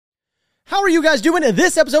How are you guys doing?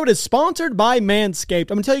 This episode is sponsored by Manscaped.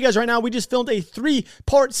 I'm going to tell you guys right now, we just filmed a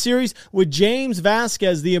 3-part series with James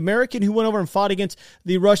Vasquez, the American who went over and fought against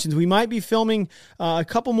the Russians. We might be filming a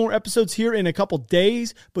couple more episodes here in a couple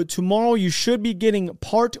days, but tomorrow you should be getting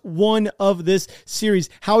part 1 of this series.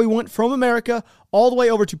 How he went from America all the way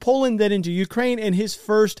over to Poland, then into Ukraine, and his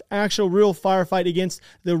first actual real firefight against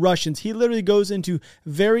the Russians. He literally goes into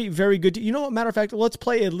very, very good. You know what, matter of fact, let's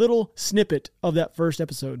play a little snippet of that first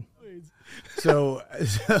episode. So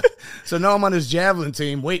now I'm on this javelin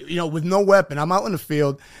team. With no weapon. I'm out in the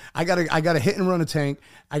field. I gotta hit and run a tank.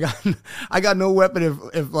 I got no weapon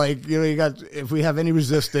if we have any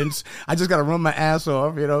resistance. I just gotta run my ass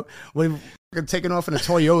off. We've taken off in a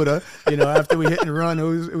Toyota. After we hit and run, it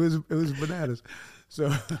was bananas. So,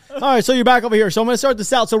 all right, so you're back over here. So I'm going to start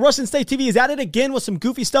this out. So Russian State TV is at it again with some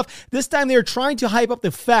goofy stuff. This time they're trying to hype up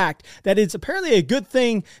the fact that it's apparently a good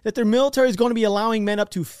thing that their military is going to be allowing men up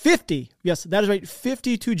to 50. Yes, that is right,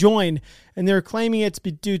 50 to join. And they're claiming it's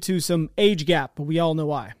due to some age gap, but we all know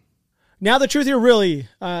why. Now the truth here really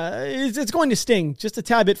is it's going to sting just a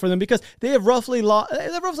tad bit for them because they have roughly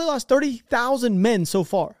lost 30,000 men so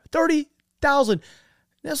far. 30,000.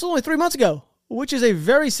 That's only 3 months ago, which is a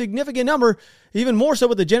very significant number, even more so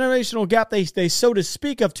with the generational gap they so to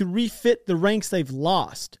speak of to refit the ranks they've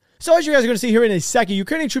lost. So as you guys are going to see here in a second,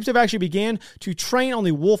 Ukrainian troops have actually began to train on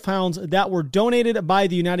the Wolfhounds that were donated by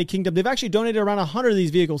the United Kingdom. They've actually donated around 100 of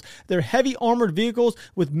these vehicles. They're heavy armored vehicles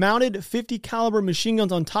with mounted 50 caliber machine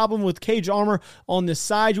guns on top of them with cage armor on the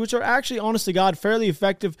sides, which are actually, honest to God, fairly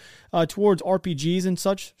effective towards RPGs and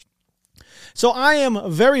such. So I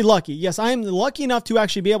am very lucky. Yes, I am lucky enough to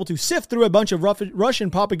actually be able to sift through a bunch of Russian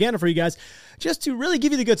propaganda for you guys just to really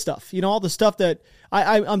give you the good stuff. All the stuff that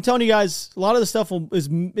I'm telling you guys, a lot of the stuff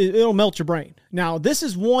it'll melt your brain. Now, this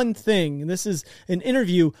is one thing, and this is an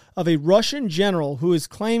interview of a Russian general who is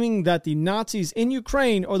claiming that the Nazis in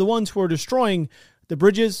Ukraine are the ones who are destroying the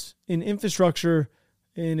bridges and infrastructure,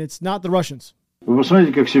 and it's not the Russians. Вы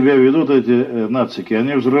посмотрите, как себя ведут эти нацики.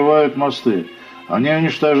 Они взрывают мосты. Они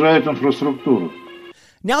уничтожают инфраструктуру.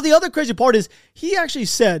 Now, the other crazy part is he actually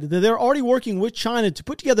said that they're already working with China to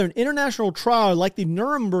put together an international trial like the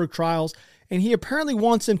Nuremberg trials, and he apparently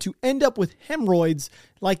wants them to end up with hemorrhoids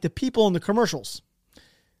like the people in the commercials.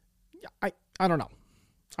 I don't know.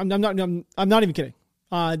 I'm not even kidding.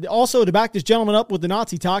 Also, to back this gentleman up with the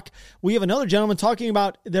Nazi talk, we have another gentleman talking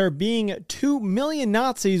about there being 2 million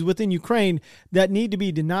Nazis within Ukraine that need to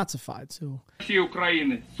be denazified. So,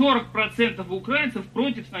 Украины. 40% украинцев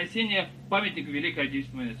против снесения памятника Великой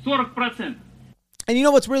Отечественной войны. 40%. And you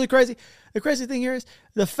know what's really crazy? The crazy thing here is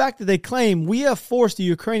the fact that they claim we have forced the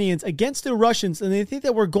Ukrainians against the Russians, and they think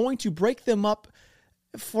that we're going to break them up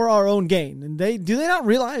for our own gain. And do they not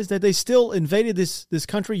realize that they still invaded this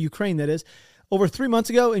country, Ukraine, that is, over 3 months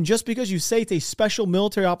ago, and just because you say it's a special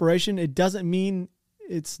military operation, it doesn't mean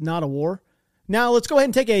it's not a war. Now, let's go ahead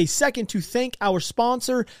and take a second to thank our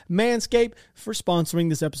sponsor, Manscaped, for sponsoring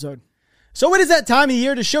this episode. So it is that time of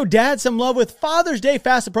year to show dad some love. With Father's Day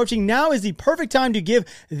fast approaching, now is the perfect time to give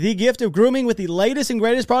the gift of grooming with the latest and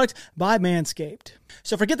greatest products by Manscaped.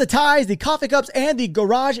 So forget the ties, the coffee cups, and the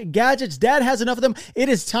garage gadgets. Dad has enough of them. It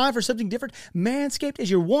is time for something different. Manscaped is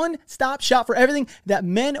your one-stop shop for everything that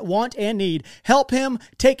men want and need. Help him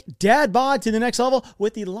take dad bod to the next level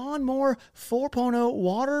with the Lawnmower 4.0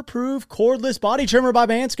 waterproof cordless body trimmer by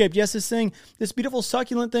Manscaped. Yes, this beautiful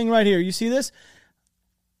succulent thing right here. You see this?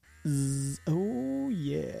 Oh,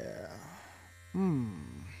 yeah.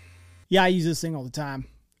 Yeah, I use this thing all the time.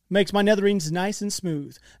 Makes my netherings nice and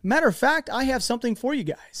smooth. Matter of fact, I have something for you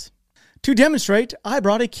guys. To demonstrate, I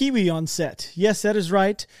brought a kiwi on set. Yes, that is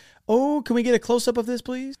right. Oh, can we get a close-up of this,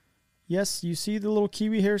 please? Yes, you see the little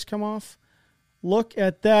kiwi hairs come off? Look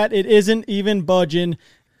at that. It isn't even budging.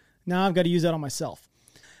 Now I've got to use that on myself.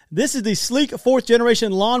 This is the sleek 4th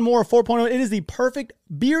generation Lawnmower 4.0. It is the perfect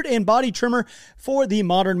beard and body trimmer for the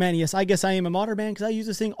modern man. Yes, I guess I am a modern man because I use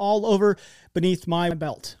this thing all over beneath my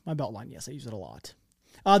belt line. Yes, I use it a lot.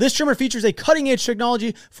 This trimmer features a cutting-edge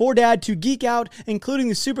technology for dad to geek out, including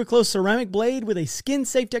the super close ceramic blade with a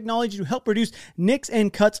skin-safe technology to help reduce nicks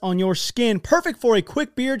and cuts on your skin. Perfect for a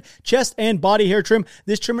quick beard, chest, and body hair trim.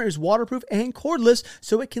 This trimmer is waterproof and cordless,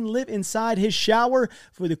 so it can live inside his shower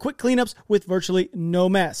for the quick cleanups with virtually no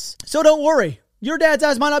mess. So don't worry. Your dad's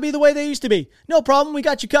eyes might not be the way they used to be. No problem, we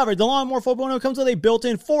got you covered. The Lawnmower 4.0 comes with a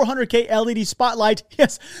built-in 400K LED spotlight.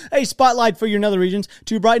 Yes, a spotlight for your nether regions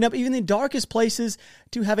to brighten up even the darkest places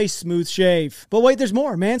to have a smooth shave. But wait, there's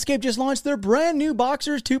more. Manscaped just launched their brand new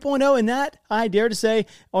Boxers 2.0, and that, I dare to say,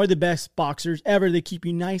 are the best boxers ever. They keep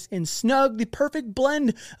you nice and snug, the perfect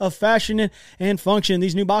blend of fashion and function.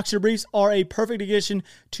 These new boxer briefs are a perfect addition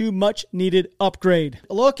to much-needed upgrade.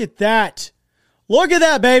 Look at that. Look at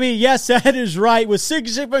that, baby. Yes, that is right. With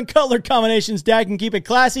 6 different color combinations, Dad can keep it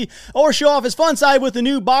classy or show off his fun side with the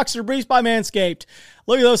new Boxer Briefs by Manscaped.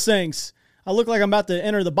 Look at those things. I look like I'm about to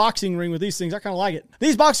enter the boxing ring with these things. I kind of like it.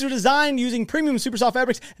 These boxers are designed using premium super soft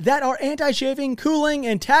fabrics that are anti-chafing, cooling,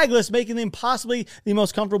 and tagless, making them possibly the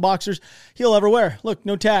most comfortable boxers he'll ever wear. Look,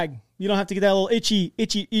 no tag. You don't have to get that little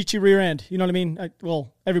itchy rear end. You know what I mean?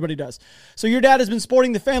 Well, everybody does. So your dad has been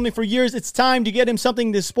sporting the family for years. It's time to get him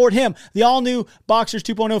something to sport him. The all-new Boxers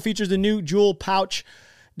 2.0 features the new jewel pouch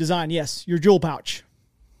design. Yes, your jewel pouch.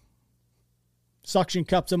 Suction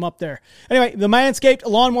cups them up there. Anyway, the Manscaped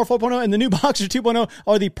Lawnmower 4.0 and the new Boxer 2.0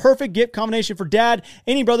 are the perfect gift combination for dad,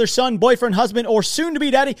 any brother, son, boyfriend, husband, or soon-to-be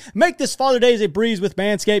daddy. Make this Father's Day a breeze with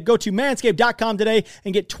Manscaped. Go to manscaped.com today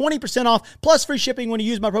and get 20% off plus free shipping when you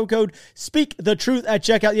use my promo code SPEAKTHETRUTH at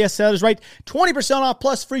checkout. Yes, that is right. 20% off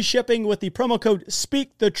plus free shipping with the promo code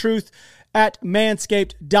SPEAKTHETRUTH at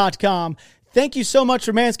manscaped.com. Thank you so much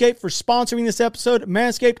for Manscaped for sponsoring this episode.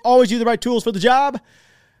 Manscaped always use the right tools for the job.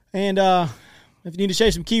 And, if you need to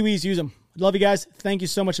shave some Kiwis, use them. Love you guys. Thank you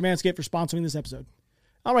so much to Manscaped for sponsoring this episode.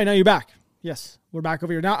 All right, now you're back. Yes, we're back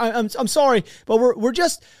over here. Now, I'm sorry, but we're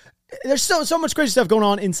just, there's so much crazy stuff going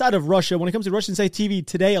on inside of Russia. When it comes to Russian State TV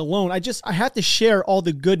today alone, I have to share all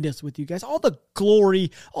the goodness with you guys, all the glory,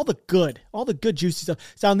 all the good juicy stuff.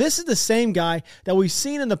 So this is the same guy that we've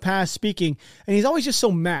seen in the past speaking, and he's always just so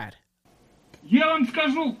mad. Я вам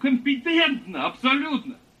скажу компетентно,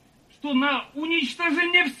 абсолютно, что на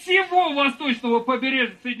уничтожение всего восточного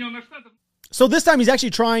побережья Соединенных Штатов. So this time he's actually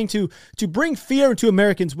trying to bring fear into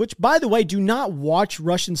Americans, which, by the way, do not watch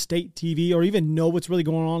Russian state TV or even know what's really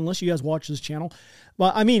going on unless you guys watch this channel.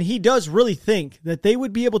 Well, I mean, he does really think that they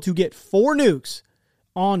would be able to get 4 nukes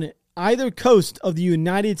on either coast of the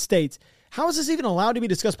United States. How is this even allowed to be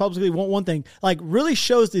discussed publicly? One thing, like, really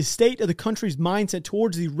shows the state of the country's mindset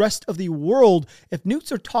towards the rest of the world if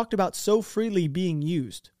nukes are talked about so freely being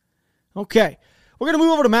used. Okay, we're going to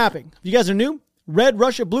move over to mapping. If you guys are new, red,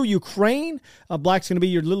 Russia, blue, Ukraine. Black's going to be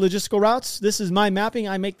your logistical routes. This is my mapping.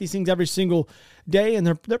 I make these things every single day, and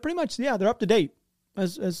they're pretty much, they're up to date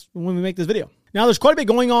as when we make this video. Now, there's quite a bit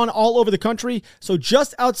going on all over the country. So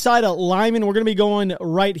just outside of Lyman, we're going to be going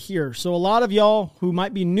right here. So a lot of y'all who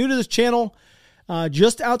might be new to this channel,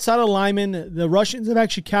 just outside of Lyman, the Russians have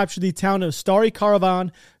actually captured the town of Stary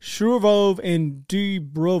Karavan, Shruvov, and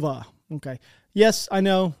Dubrova. Okay. Yes, I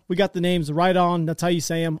know. We got the names right on. That's how you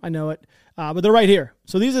say them. I know it. But they're right here.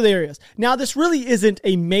 So these are the areas. Now, this really isn't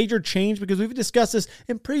a major change because we've discussed this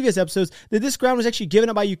in previous episodes, that this ground was actually given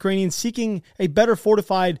up by Ukrainians seeking a better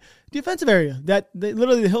fortified defensive area,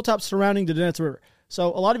 literally the hilltops surrounding the Donetsk River. So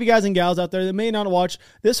a lot of you guys and gals out there that may not watch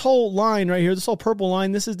this whole line right here, this whole purple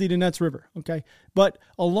line, this is the Donetsk River, okay? But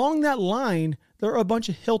along that line, there are a bunch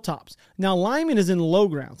of hilltops. Now, Lyman is in low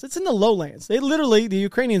grounds. It's in the lowlands. The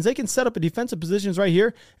Ukrainians, they can set up a defensive positions right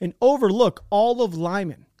here and overlook all of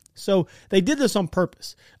Lyman. So they did this on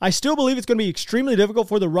purpose. I still believe it's going to be extremely difficult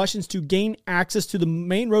for the Russians to gain access to the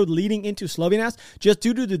main road leading into Sloviansk just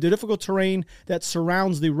due to the difficult terrain that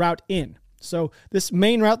surrounds the route in. So this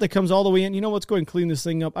main route that comes all the way in, you know, let's go ahead and clean this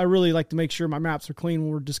thing up. I really like to make sure my maps are clean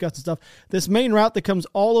when we're discussing stuff. This main route that comes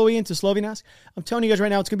all the way into Sloviansk, I'm telling you guys right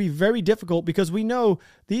now, it's going to be very difficult because we know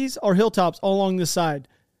these are hilltops all along this side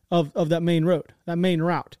of that main road, that main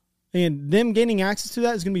route. And them gaining access to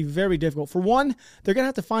that is going to be very difficult. For one, they're going to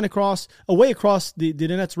have to find a way across the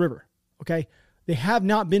Donetsk River, okay? They have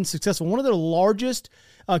not been successful. One of their largest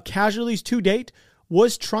casualties to date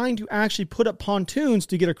was trying to actually put up pontoons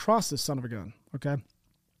to get across this son of a gun, okay?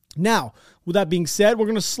 Now, with that being said, we're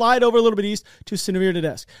going to slide over a little bit east to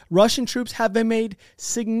Severodonetsk. Russian troops have been made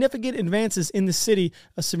significant advances in the city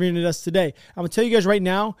of Severodonetsk today. I'm going to tell you guys right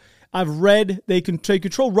now, I've read they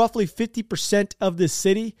control roughly 50% of this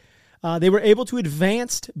city. They were able to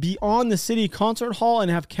advance beyond the city concert hall and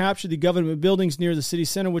have captured the government buildings near the city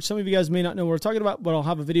center, which some of you guys may not know what we're talking about, but I'll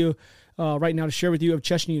have a video right now to share with you of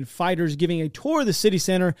Chechnyan fighters giving a tour of the city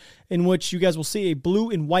center in which you guys will see a blue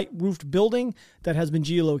and white roofed building that has been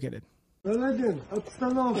geolocated. Now,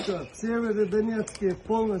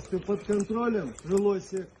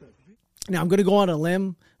 I'm going to go on a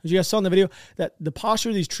limb, as you guys saw in the video, that the posture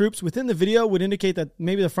of these troops within the video would indicate that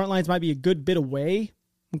maybe the front lines might be a good bit away.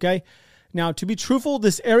 Okay. Now, to be truthful,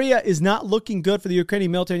 this area is not looking good for the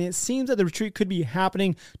Ukrainian military, and it seems that the retreat could be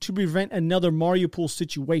happening to prevent another Mariupol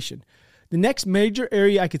situation. The next major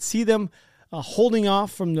area I could see them holding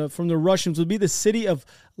off from the Russians would be the city of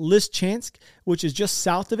Lysychansk, which is just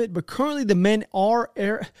south of it. But currently, the men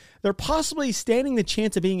they're possibly standing the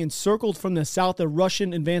chance of being encircled from the south. The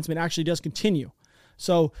Russian advancement actually does continue.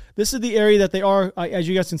 So this is the area that they are, as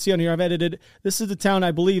you guys can see on here, I've edited. This is the town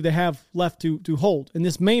I believe they have left to hold. And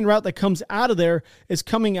this main route that comes out of there is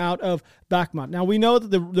coming out of Bakhmut. Now, we know that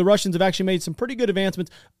the Russians have actually made some pretty good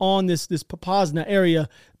advancements on this Popasna area,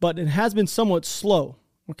 but it has been somewhat slow.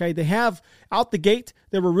 Okay, they have out the gate,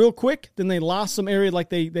 they were real quick, then they lost some area like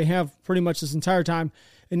they have pretty much this entire time,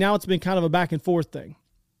 and now it's been kind of a back and forth thing.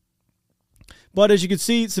 But as you can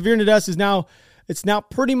see, Severodonetsk is now, it's now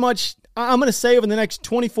pretty much, I'm going to say over the next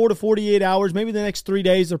 24 to 48 hours, maybe the next 3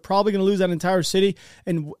 days, they're probably going to lose that entire city.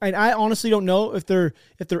 And I honestly don't know if they're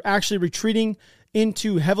actually retreating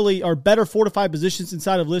into heavily or better fortified positions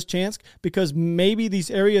inside of Lysychansk, because maybe these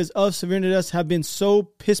areas of Severodonetsk have been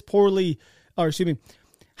so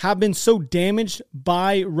have been so damaged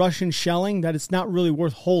by Russian shelling that it's not really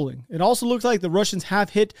worth holding. It also looks like the Russians have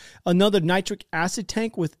hit another nitric acid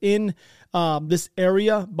tank within this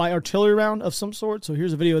area by artillery round of some sort. So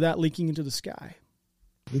here's a video of that leaking into the sky.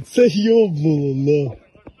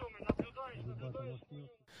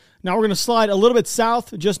 Now we're going to slide a little bit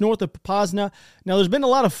south, just north of Popasna. Now there's been a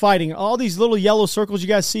lot of fighting. All these little yellow circles you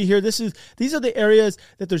guys see here, these are the areas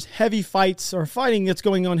that there's heavy fights or fighting that's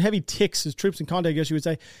going on, heavy ticks, as troops in contact, I guess you would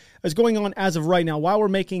say, is going on as of right now while we're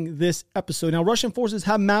making this episode. Now Russian forces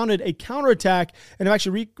have mounted a counterattack and have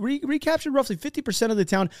actually recaptured roughly 50% of the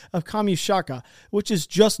town of Kamyshaka, which is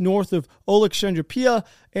just north of Oleksandropia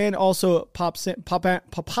and also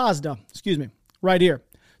Popasna, right here.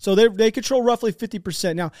 So they control roughly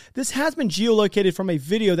 50%. Now, this has been geolocated from a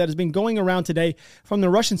video that has been going around today from the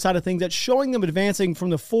Russian side of things that's showing them advancing from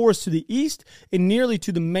the forest to the east and nearly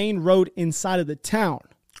to the main road inside of the town.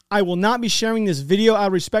 I will not be sharing this video out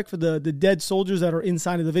of respect for the dead soldiers that are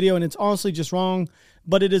inside of the video, and it's honestly just wrong,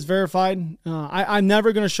 but it is verified. I'm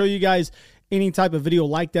never going to show you guys any type of video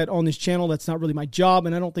like that on this channel. That's not really my job,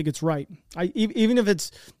 and I don't think it's right. Even if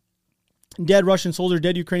it's dead Russian soldiers,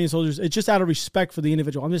 dead Ukrainian soldiers, it's just out of respect for the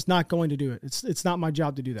individual. I'm just not going to do it. It's not my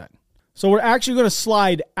job to do that. So we're actually going to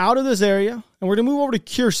slide out of this area, and we're going to move over to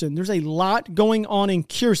Kherson. There's a lot going on in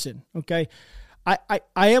Kherson, okay? I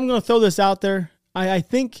am going to throw this out there. I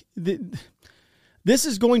think that this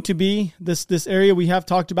is going to be, this area, we have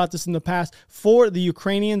talked about this in the past, for the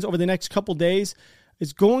Ukrainians over the next couple days,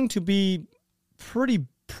 it's going to be pretty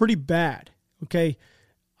bad, okay?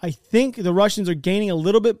 I think the Russians are gaining a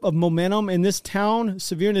little bit of momentum, and this town,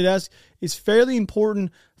 Severodonetsk, is fairly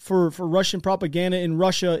important for Russian propaganda in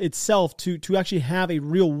Russia itself to actually have a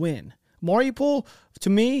real win. Mariupol, to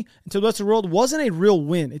me, and to the rest of the world, wasn't a real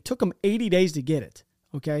win. It took them 80 days to get it,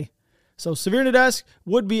 okay? So Severodonetsk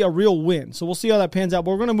would be a real win. So we'll see how that pans out.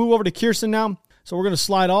 But we're going to move over to Kherson now. So we're going to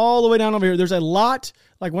slide all the way down over here. There's a lot,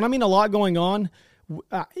 like when I mean a lot going on,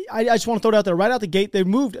 I just want to throw it out there. Right out the gate, they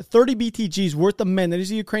moved 30 BTGs worth of men, that is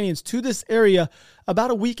the Ukrainians, to this area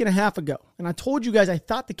about a week and a half ago. And I told you guys I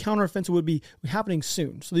thought the counteroffensive would be happening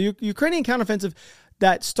soon. So the Ukrainian counteroffensive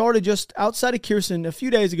that started just outside of Kherson a few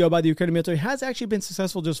days ago by the Ukrainian military has actually been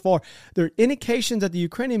successful just far. There are indications that the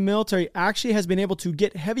Ukrainian military actually has been able to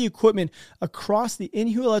get heavy equipment across the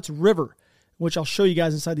Inhulets River, which I'll show you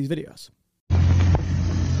guys inside these videos.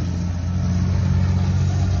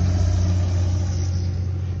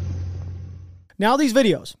 Now these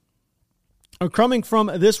videos are coming from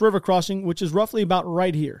this river crossing, which is roughly about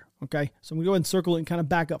right here, okay? So I'm going to go ahead and circle it and kind of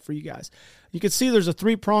back up for you guys. You can see there's a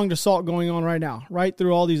three-pronged assault going on right now, right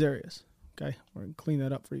through all these areas, okay? We're going to clean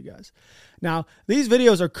that up for you guys. Now, these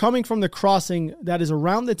videos are coming from the crossing that is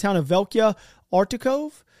around the town of Velkia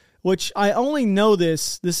Artikov, which I only know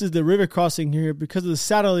this is the river crossing here because of the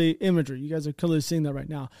satellite imagery. You guys are clearly seeing that right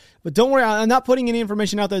now. But don't worry, I'm not putting any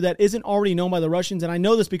information out there that isn't already known by the Russians, and I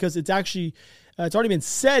know this because it's actually it's already been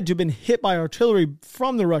said to have been hit by artillery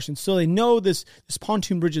from the Russians, so they know this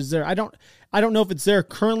pontoon bridge is there. I don't know if it's there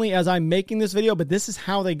currently as I'm making this video, but this is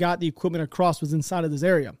how they got the equipment across, was inside of this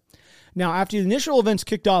area. Now, after the initial events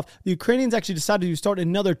kicked off, the Ukrainians actually decided to start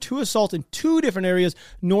another 2 assaults in 2 different areas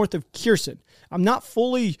north of Kherson. I'm not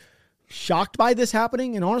fully shocked by this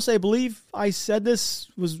happening, and honestly, I believe I said this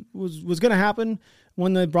was going to happen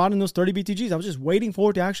when they brought in those 30 BTGs. I was just waiting for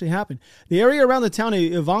it to actually happen. The area around the town of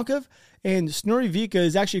Ivankov and Snurivika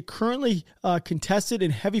is actually currently contested,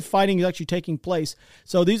 and heavy fighting is actually taking place.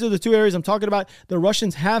 So these are the 2 areas I'm talking about. The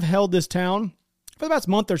Russians have held this town for the past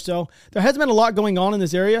month or so. There has been a lot going on in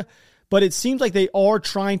this area, but it seems like they are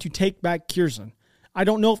trying to take back Kherson. I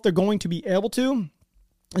don't know if they're going to be able to,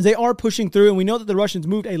 as they are pushing through, and we know that the Russians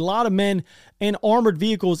moved a lot of men and armored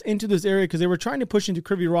vehicles into this area because they were trying to push into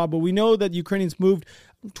Kryvyi Rih, but we know that the Ukrainians moved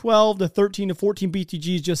 12 to 13 to 14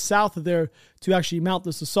 BTGs just south of there to actually mount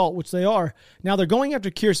this assault, which they are. Now they're going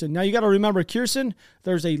after Kherson. Now you got to remember, Kherson,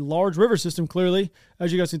 there's a large river system, clearly,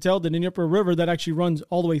 as you guys can tell, the Dnieper River that actually runs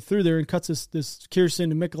all the way through there and cuts this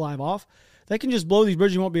Kherson and Mykolaiv off. They can just blow these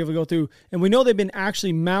bridges, you won't be able to go through. And we know they've been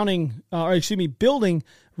actually building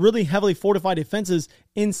really heavily fortified defenses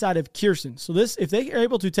inside of Kherson. So this, if they are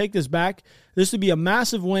able to take this back, this would be a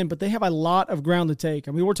massive win, but they have a lot of ground to take.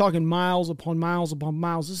 I mean, we're talking miles upon miles upon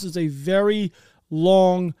miles. This is a very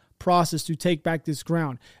long process to take back this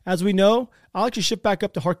ground. As we know, I'll actually shift back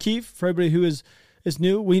up to Kharkiv for everybody who is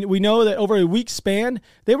new. We know that over a week span,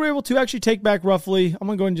 they were able to actually take back roughly, I'm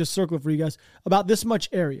going to go ahead and just circle it for you guys, about this much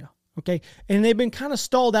area. Okay, and they've been kind of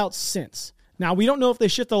stalled out since. Now, we don't know if they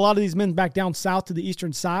shifted a lot of these men back down south to the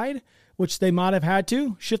eastern side, which they might have had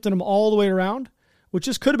to, shifting them all the way around, which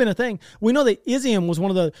just could have been a thing. We know that Izium was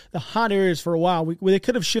one of the hot areas for a while. They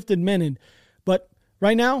could have shifted men in. But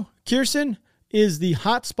right now, Kherson is the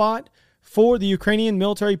hot spot for the Ukrainian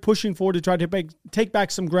military pushing forward to try to take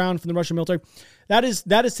back some ground from the Russian military. That is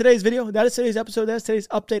today's video. That is today's episode. That's today's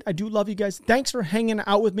update. I do love you guys. Thanks for hanging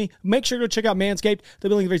out with me. Make sure to go check out Manscaped. The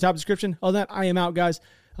link in the very top description. Other than that, I am out, guys.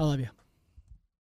 I love you.